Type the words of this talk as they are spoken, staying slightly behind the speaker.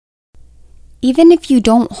Even if you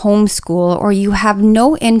don't homeschool or you have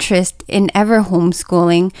no interest in ever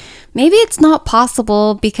homeschooling, maybe it's not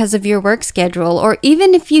possible because of your work schedule, or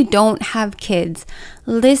even if you don't have kids,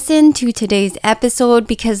 listen to today's episode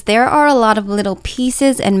because there are a lot of little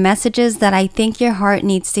pieces and messages that I think your heart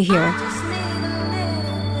needs to hear.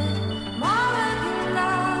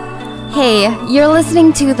 Hey, you're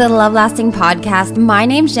listening to the Love Lasting Podcast. My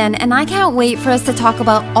name's Jen, and I can't wait for us to talk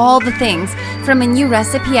about all the things, from a new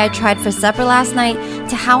recipe I tried for supper last night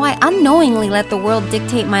to how I unknowingly let the world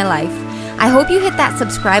dictate my life. I hope you hit that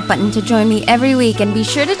subscribe button to join me every week, and be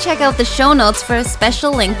sure to check out the show notes for a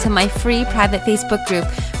special link to my free private Facebook group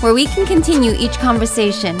where we can continue each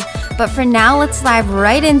conversation. But for now, let's dive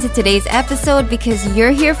right into today's episode because you're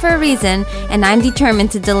here for a reason, and I'm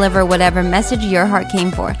determined to deliver whatever message your heart came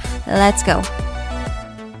for. Let's go.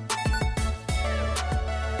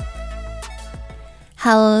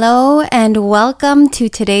 Hello and welcome to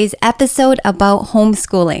today's episode about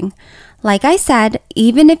homeschooling. Like I said,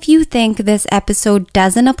 even if you think this episode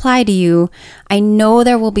doesn't apply to you, I know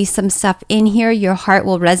there will be some stuff in here your heart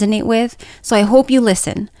will resonate with, so I hope you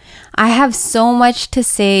listen. I have so much to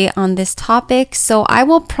say on this topic, so I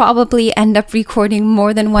will probably end up recording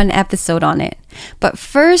more than one episode on it. But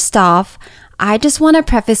first off, I just want to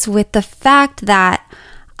preface with the fact that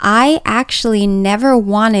I actually never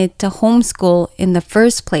wanted to homeschool in the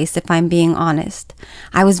first place, if I'm being honest.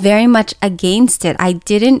 I was very much against it. I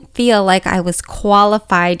didn't feel like I was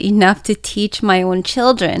qualified enough to teach my own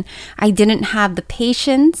children. I didn't have the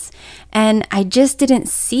patience, and I just didn't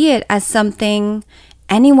see it as something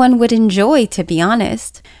anyone would enjoy, to be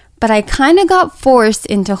honest. But I kind of got forced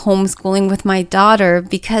into homeschooling with my daughter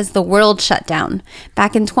because the world shut down.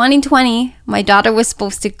 Back in 2020, my daughter was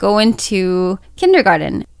supposed to go into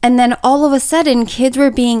kindergarten. And then all of a sudden, kids were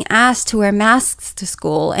being asked to wear masks to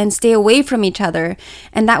school and stay away from each other.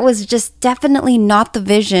 And that was just definitely not the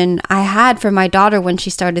vision I had for my daughter when she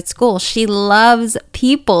started school. She loves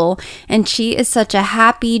people, and she is such a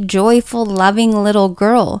happy, joyful, loving little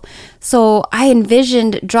girl. So I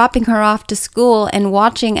envisioned dropping her off to school and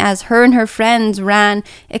watching as her and her friends ran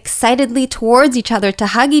excitedly towards each other to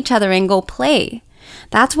hug each other and go play.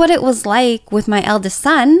 That's what it was like with my eldest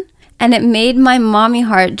son. And it made my mommy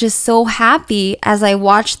heart just so happy as I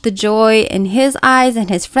watched the joy in his eyes and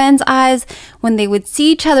his friends' eyes when they would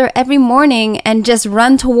see each other every morning and just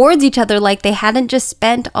run towards each other like they hadn't just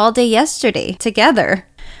spent all day yesterday together.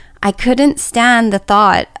 I couldn't stand the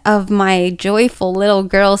thought of my joyful little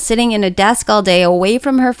girl sitting in a desk all day away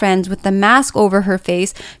from her friends with the mask over her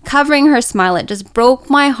face, covering her smile. It just broke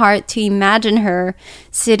my heart to imagine her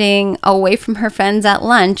sitting away from her friends at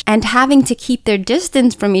lunch and having to keep their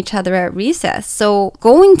distance from each other at recess. So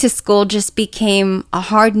going to school just became a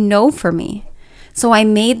hard no for me. So I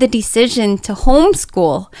made the decision to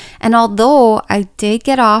homeschool. And although I did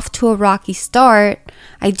get off to a rocky start,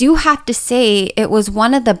 I do have to say it was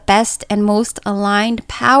one of the best and most aligned,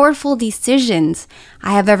 powerful decisions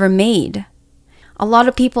I have ever made. A lot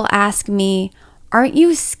of people ask me, aren't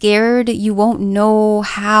you scared you won't know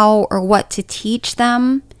how or what to teach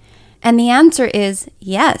them? And the answer is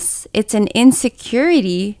yes. It's an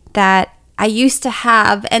insecurity that I used to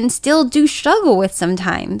have and still do struggle with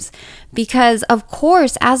sometimes. Because of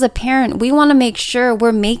course, as a parent, we want to make sure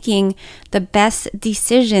we're making the best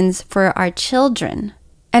decisions for our children.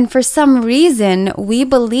 And for some reason, we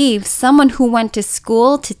believe someone who went to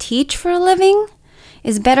school to teach for a living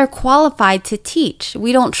is better qualified to teach.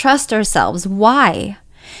 We don't trust ourselves. Why?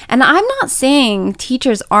 And I'm not saying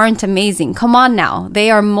teachers aren't amazing. Come on now. They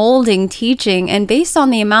are molding teaching, and based on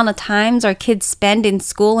the amount of times our kids spend in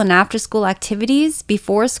school and after school activities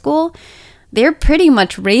before school, they're pretty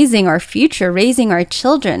much raising our future, raising our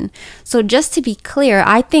children. So just to be clear,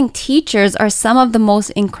 I think teachers are some of the most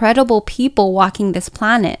incredible people walking this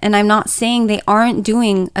planet. And I'm not saying they aren't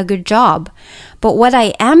doing a good job. But what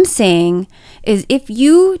I am saying is if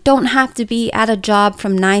you don't have to be at a job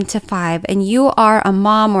from 9 to 5 and you are a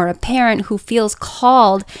mom or a parent who feels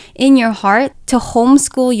called in your heart to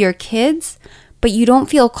homeschool your kids, but you don't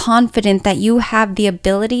feel confident that you have the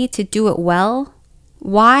ability to do it well,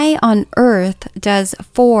 why on earth does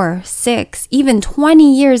 4, 6, even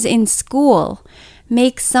 20 years in school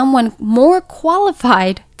make someone more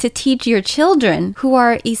qualified to teach your children who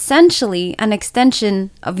are essentially an extension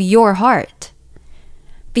of your heart?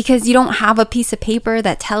 Because you don't have a piece of paper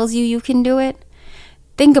that tells you you can do it?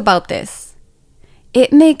 Think about this.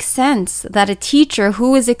 It makes sense that a teacher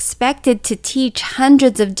who is expected to teach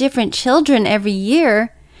hundreds of different children every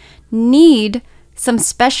year need some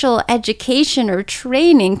special education or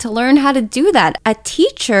training to learn how to do that. A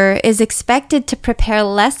teacher is expected to prepare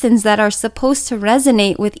lessons that are supposed to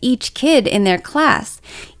resonate with each kid in their class,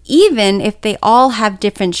 even if they all have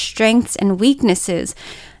different strengths and weaknesses.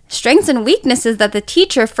 Strengths and weaknesses that the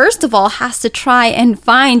teacher, first of all, has to try and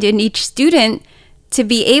find in each student to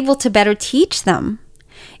be able to better teach them.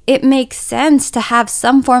 It makes sense to have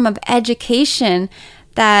some form of education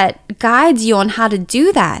that guides you on how to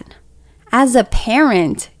do that. As a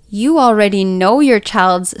parent, you already know your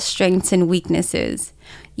child's strengths and weaknesses.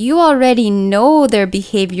 You already know their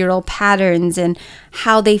behavioral patterns and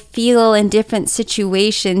how they feel in different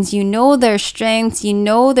situations. You know their strengths, you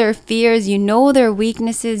know their fears, you know their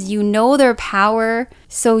weaknesses, you know their power.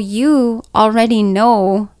 So you already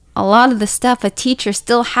know a lot of the stuff a teacher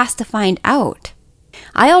still has to find out.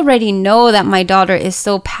 I already know that my daughter is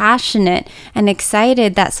so passionate and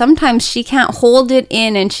excited that sometimes she can't hold it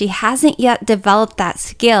in, and she hasn't yet developed that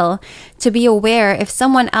skill to be aware if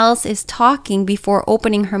someone else is talking before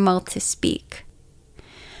opening her mouth to speak.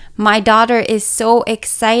 My daughter is so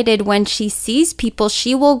excited when she sees people,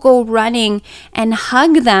 she will go running and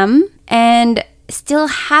hug them, and still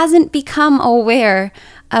hasn't become aware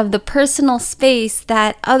of the personal space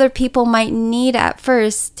that other people might need at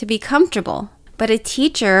first to be comfortable. But a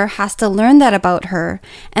teacher has to learn that about her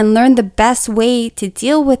and learn the best way to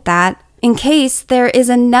deal with that in case there is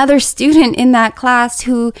another student in that class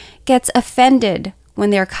who gets offended when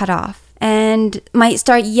they're cut off and might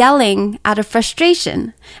start yelling out of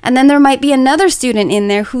frustration. And then there might be another student in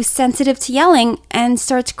there who's sensitive to yelling and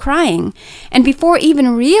starts crying. And before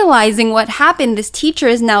even realizing what happened, this teacher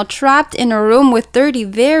is now trapped in a room with 30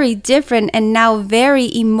 very different and now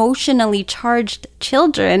very emotionally charged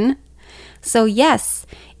children. So yes,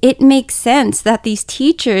 it makes sense that these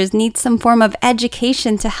teachers need some form of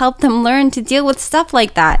education to help them learn to deal with stuff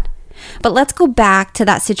like that. But let's go back to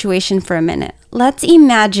that situation for a minute. Let's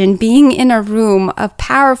imagine being in a room of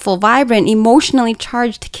powerful, vibrant, emotionally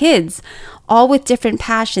charged kids, all with different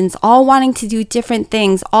passions, all wanting to do different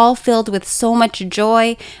things, all filled with so much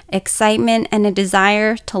joy, excitement, and a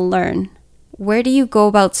desire to learn. Where do you go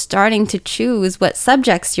about starting to choose what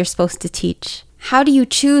subjects you're supposed to teach? How do you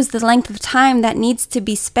choose the length of time that needs to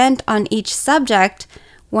be spent on each subject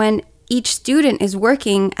when each student is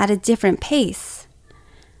working at a different pace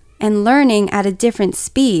and learning at a different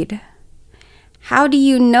speed? How do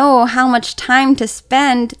you know how much time to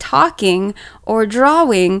spend talking or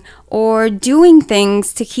drawing or doing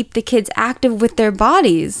things to keep the kids active with their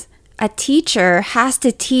bodies? A teacher has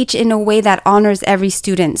to teach in a way that honors every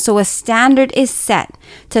student, so a standard is set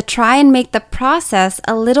to try and make the process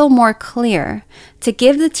a little more clear, to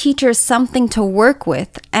give the teachers something to work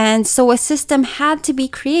with, and so a system had to be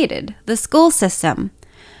created, the school system.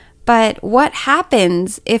 But what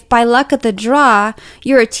happens if by luck of the draw,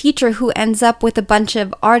 you're a teacher who ends up with a bunch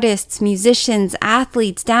of artists, musicians,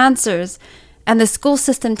 athletes, dancers, and the school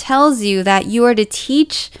system tells you that you are to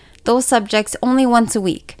teach those subjects only once a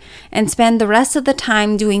week and spend the rest of the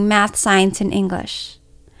time doing math, science, and English?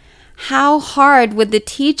 How hard would the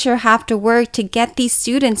teacher have to work to get these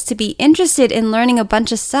students to be interested in learning a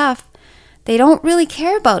bunch of stuff they don't really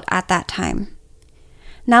care about at that time?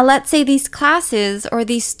 Now, let's say these classes or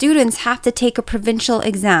these students have to take a provincial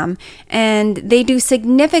exam and they do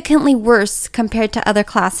significantly worse compared to other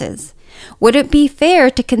classes. Would it be fair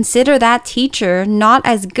to consider that teacher not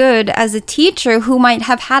as good as a teacher who might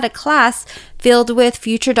have had a class filled with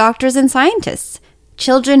future doctors and scientists,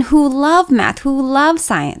 children who love math, who love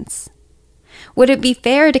science? Would it be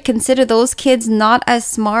fair to consider those kids not as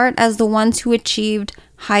smart as the ones who achieved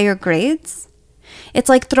higher grades? It's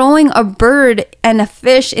like throwing a bird and a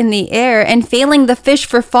fish in the air and failing the fish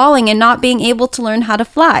for falling and not being able to learn how to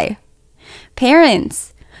fly.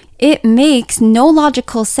 Parents, it makes no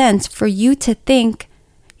logical sense for you to think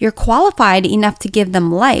you're qualified enough to give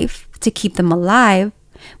them life, to keep them alive,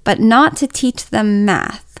 but not to teach them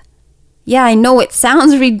math. Yeah, I know it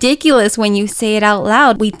sounds ridiculous when you say it out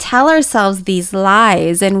loud. We tell ourselves these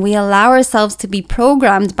lies and we allow ourselves to be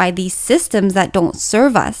programmed by these systems that don't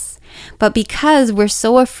serve us. But because we're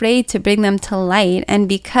so afraid to bring them to light, and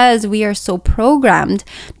because we are so programmed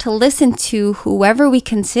to listen to whoever we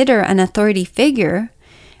consider an authority figure,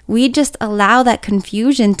 we just allow that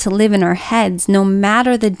confusion to live in our heads no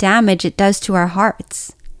matter the damage it does to our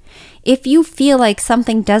hearts. If you feel like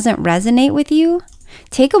something doesn't resonate with you,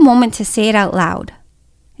 take a moment to say it out loud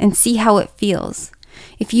and see how it feels.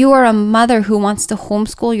 If you are a mother who wants to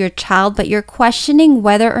homeschool your child, but you're questioning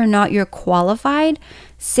whether or not you're qualified,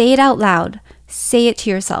 say it out loud. Say it to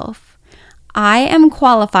yourself. I am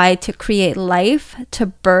qualified to create life, to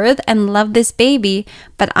birth and love this baby,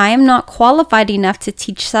 but I am not qualified enough to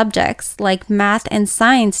teach subjects like math and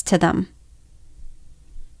science to them.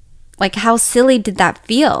 Like, how silly did that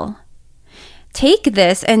feel? Take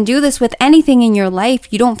this and do this with anything in your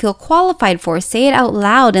life you don't feel qualified for. Say it out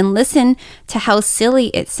loud and listen to how silly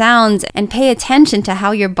it sounds and pay attention to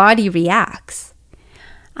how your body reacts.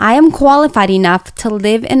 I am qualified enough to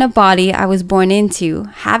live in a body I was born into,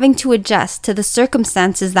 having to adjust to the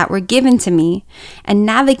circumstances that were given to me and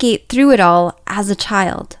navigate through it all as a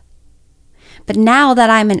child. But now that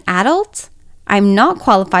I'm an adult, I'm not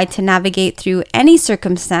qualified to navigate through any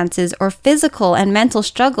circumstances or physical and mental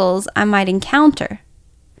struggles I might encounter.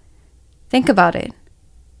 Think about it.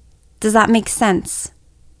 Does that make sense?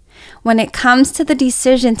 When it comes to the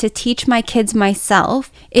decision to teach my kids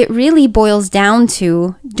myself, it really boils down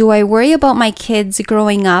to, do I worry about my kids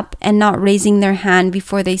growing up and not raising their hand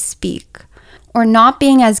before they speak, or not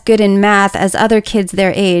being as good in math as other kids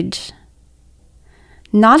their age?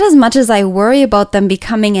 Not as much as I worry about them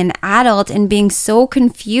becoming an adult and being so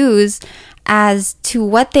confused as to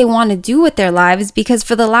what they want to do with their lives, because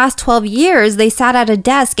for the last 12 years they sat at a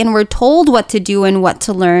desk and were told what to do and what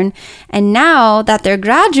to learn, and now that they're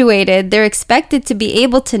graduated, they're expected to be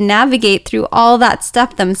able to navigate through all that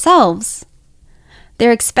stuff themselves.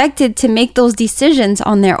 They're expected to make those decisions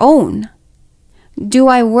on their own. Do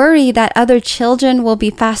I worry that other children will be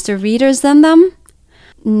faster readers than them?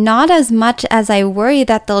 Not as much as I worry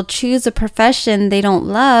that they'll choose a profession they don't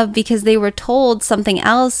love because they were told something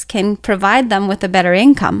else can provide them with a better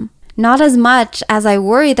income. Not as much as I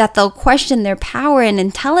worry that they'll question their power and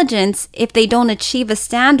intelligence if they don't achieve a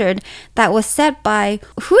standard that was set by,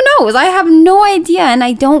 who knows? I have no idea, and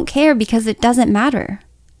I don't care because it doesn't matter.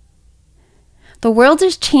 The world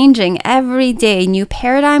is changing every day. New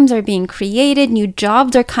paradigms are being created. New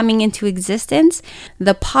jobs are coming into existence.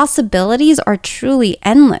 The possibilities are truly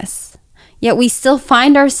endless. Yet we still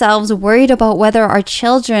find ourselves worried about whether our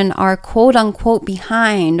children are quote unquote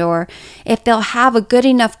behind, or if they'll have a good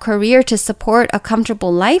enough career to support a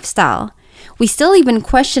comfortable lifestyle. We still even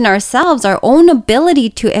question ourselves, our own ability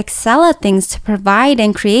to excel at things to provide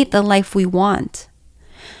and create the life we want.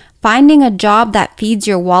 Finding a job that feeds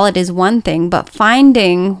your wallet is one thing, but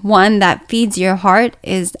finding one that feeds your heart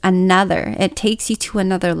is another. It takes you to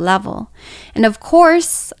another level. And of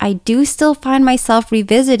course, I do still find myself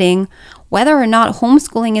revisiting whether or not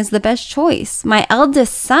homeschooling is the best choice. My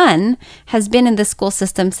eldest son has been in the school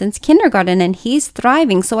system since kindergarten and he's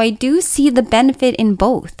thriving, so I do see the benefit in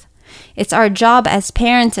both. It's our job as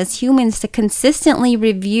parents, as humans, to consistently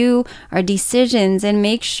review our decisions and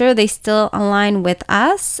make sure they still align with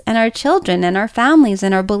us and our children and our families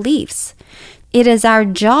and our beliefs. It is our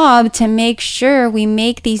job to make sure we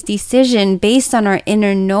make these decisions based on our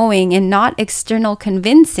inner knowing and not external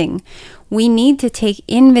convincing. We need to take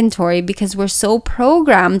inventory because we're so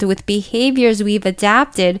programmed with behaviors we've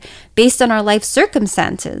adapted based on our life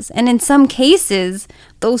circumstances. And in some cases,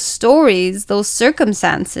 those stories, those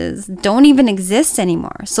circumstances don't even exist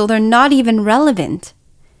anymore. So they're not even relevant.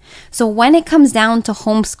 So when it comes down to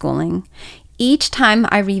homeschooling, each time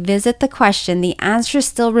I revisit the question, the answer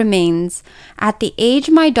still remains, at the age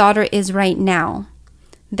my daughter is right now,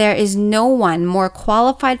 there is no one more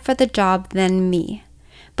qualified for the job than me.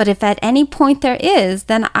 But if at any point there is,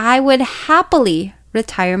 then I would happily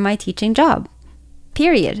retire my teaching job.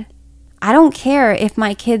 Period. I don't care if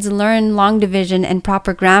my kids learn long division and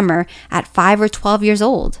proper grammar at 5 or 12 years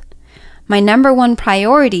old. My number one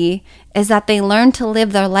priority is that they learn to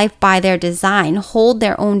live their life by their design, hold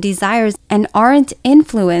their own desires, and aren't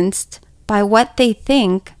influenced by what they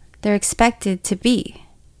think they're expected to be.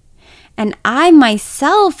 And I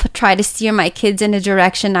myself try to steer my kids in a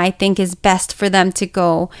direction I think is best for them to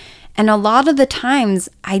go. And a lot of the times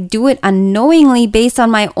I do it unknowingly based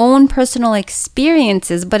on my own personal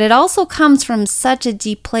experiences, but it also comes from such a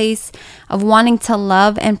deep place of wanting to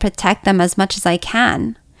love and protect them as much as I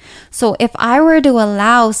can. So if I were to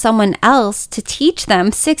allow someone else to teach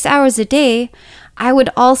them 6 hours a day, I would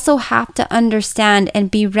also have to understand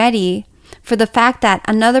and be ready for the fact that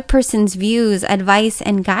another person's views, advice,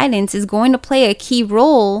 and guidance is going to play a key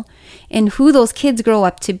role in who those kids grow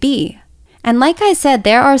up to be. And like I said,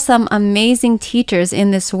 there are some amazing teachers in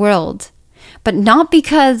this world, but not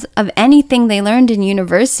because of anything they learned in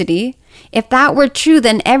university. If that were true,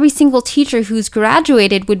 then every single teacher who's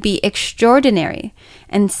graduated would be extraordinary.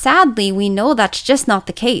 And sadly, we know that's just not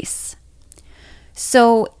the case.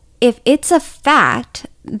 So if it's a fact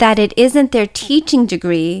that it isn't their teaching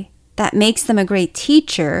degree that makes them a great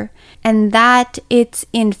teacher, and that it's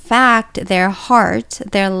in fact their heart,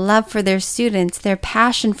 their love for their students, their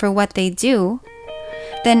passion for what they do,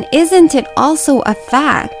 then isn't it also a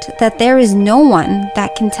fact that there is no one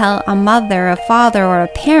that can tell a mother, a father, or a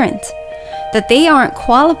parent that they aren't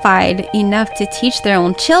qualified enough to teach their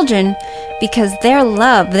own children because their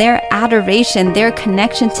love, their adoration, their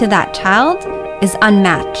connection to that child is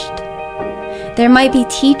unmatched? There might be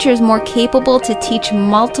teachers more capable to teach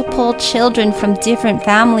multiple children from different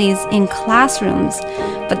families in classrooms,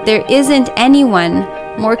 but there isn't anyone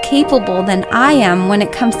more capable than I am when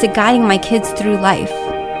it comes to guiding my kids through life.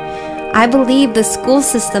 I believe the school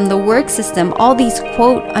system, the work system, all these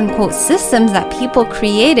quote-unquote systems that people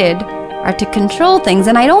created are to control things,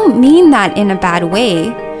 and I don't mean that in a bad way.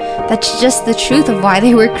 That's just the truth of why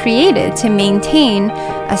they were created, to maintain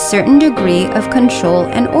a certain degree of control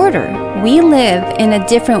and order. We live in a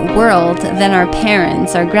different world than our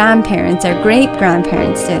parents, our grandparents, our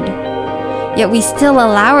great-grandparents did. Yet we still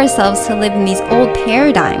allow ourselves to live in these old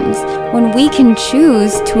paradigms when we can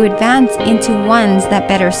choose to advance into ones that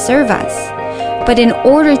better serve us. But in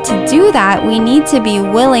order to do that, we need to be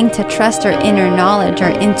willing to trust our inner knowledge,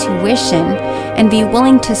 our intuition, and be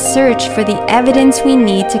willing to search for the evidence we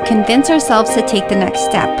need to convince ourselves to take the next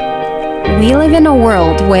step. We live in a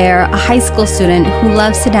world where a high school student who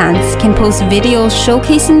loves to dance can post videos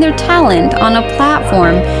showcasing their talent on a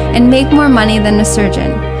platform and make more money than a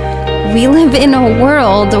surgeon. We live in a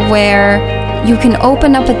world where you can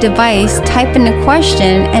open up a device, type in a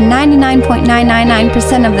question, and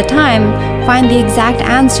 99.999% of the time find the exact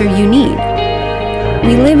answer you need.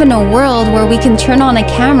 We live in a world where we can turn on a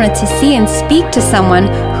camera to see and speak to someone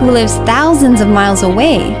who lives thousands of miles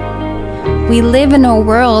away. We live in a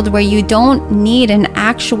world where you don't need an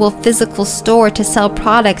actual physical store to sell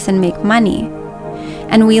products and make money.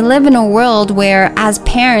 And we live in a world where, as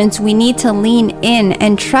parents, we need to lean in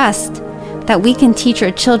and trust that we can teach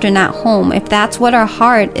our children at home if that's what our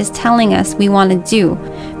heart is telling us we want to do.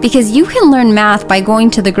 Because you can learn math by going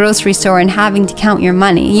to the grocery store and having to count your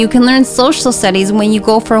money. You can learn social studies when you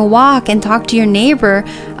go for a walk and talk to your neighbor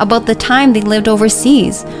about the time they lived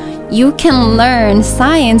overseas. You can learn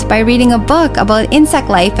science by reading a book about insect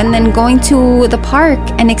life and then going to the park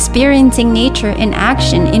and experiencing nature in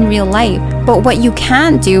action in real life. But what you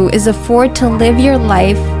can't do is afford to live your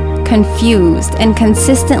life confused and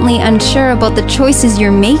consistently unsure about the choices you're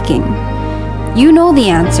making. You know the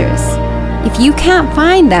answers. If you can't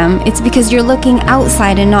find them, it's because you're looking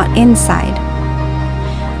outside and not inside.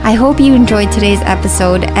 I hope you enjoyed today's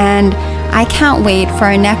episode, and I can't wait for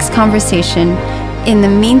our next conversation. In the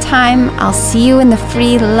meantime, I'll see you in the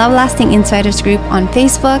free Love Lasting Insiders group on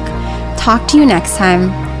Facebook. Talk to you next time.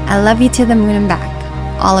 I love you to the moon and back.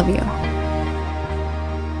 All of you.